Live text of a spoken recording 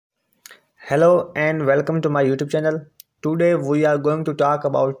Hello and welcome to my YouTube channel. Today we are going to talk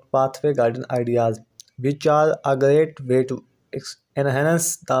about pathway garden ideas, which are a great way to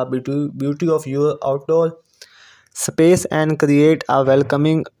enhance the beauty of your outdoor space and create a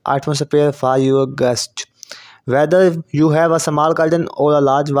welcoming atmosphere for your guests. Whether you have a small garden or a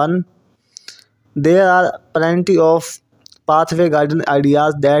large one, there are plenty of pathway garden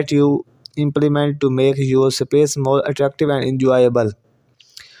ideas that you implement to make your space more attractive and enjoyable.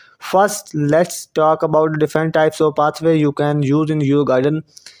 First, let's talk about the different types of pathway you can use in your garden.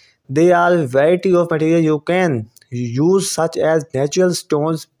 There are a variety of material you can use such as natural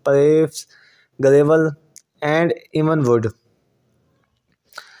stones, pavers, gravel, and even wood.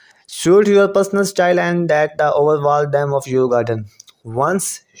 Suit your personal style and that the overall theme of your garden.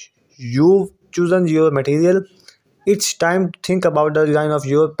 Once you've chosen your material, it's time to think about the design of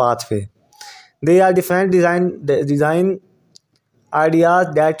your pathway. There are different design ideas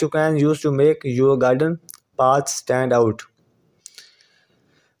that you can use to make your garden path stand out.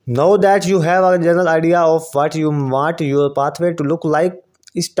 Now that you have a general idea of what you want your pathway to look like,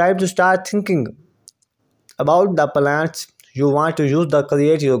 it's time to start thinking about the plants you want to use to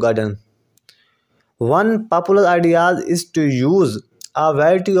create your garden. One popular idea is to use a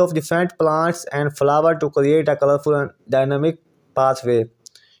variety of different plants and flowers to create a colorful and dynamic pathway.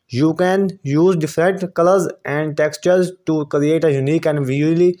 You can use different colors and textures to create a unique and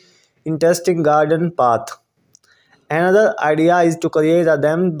visually interesting garden path. Another idea is to create a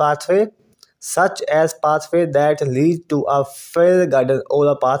them pathway, such as pathway that lead to a fair garden or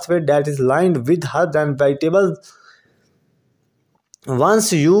a pathway that is lined with herbs and vegetables.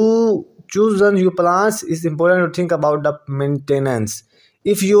 Once you choose new plants, it's important to think about the maintenance.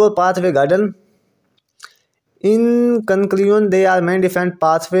 If your pathway garden, in conclusion, there are many different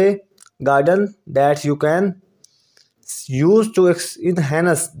pathway garden that you can use to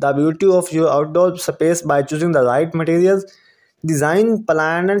enhance the beauty of your outdoor space by choosing the right materials, design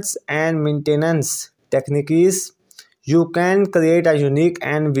plans, and maintenance techniques. You can create a unique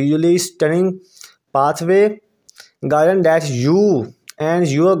and visually stunning pathway garden that you and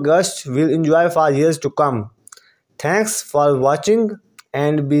your guests will enjoy for years to come. Thanks for watching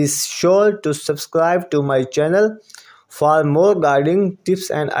and be sure to subscribe to my channel for more gardening tips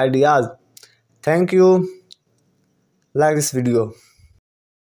and ideas. Thank you. Like this video.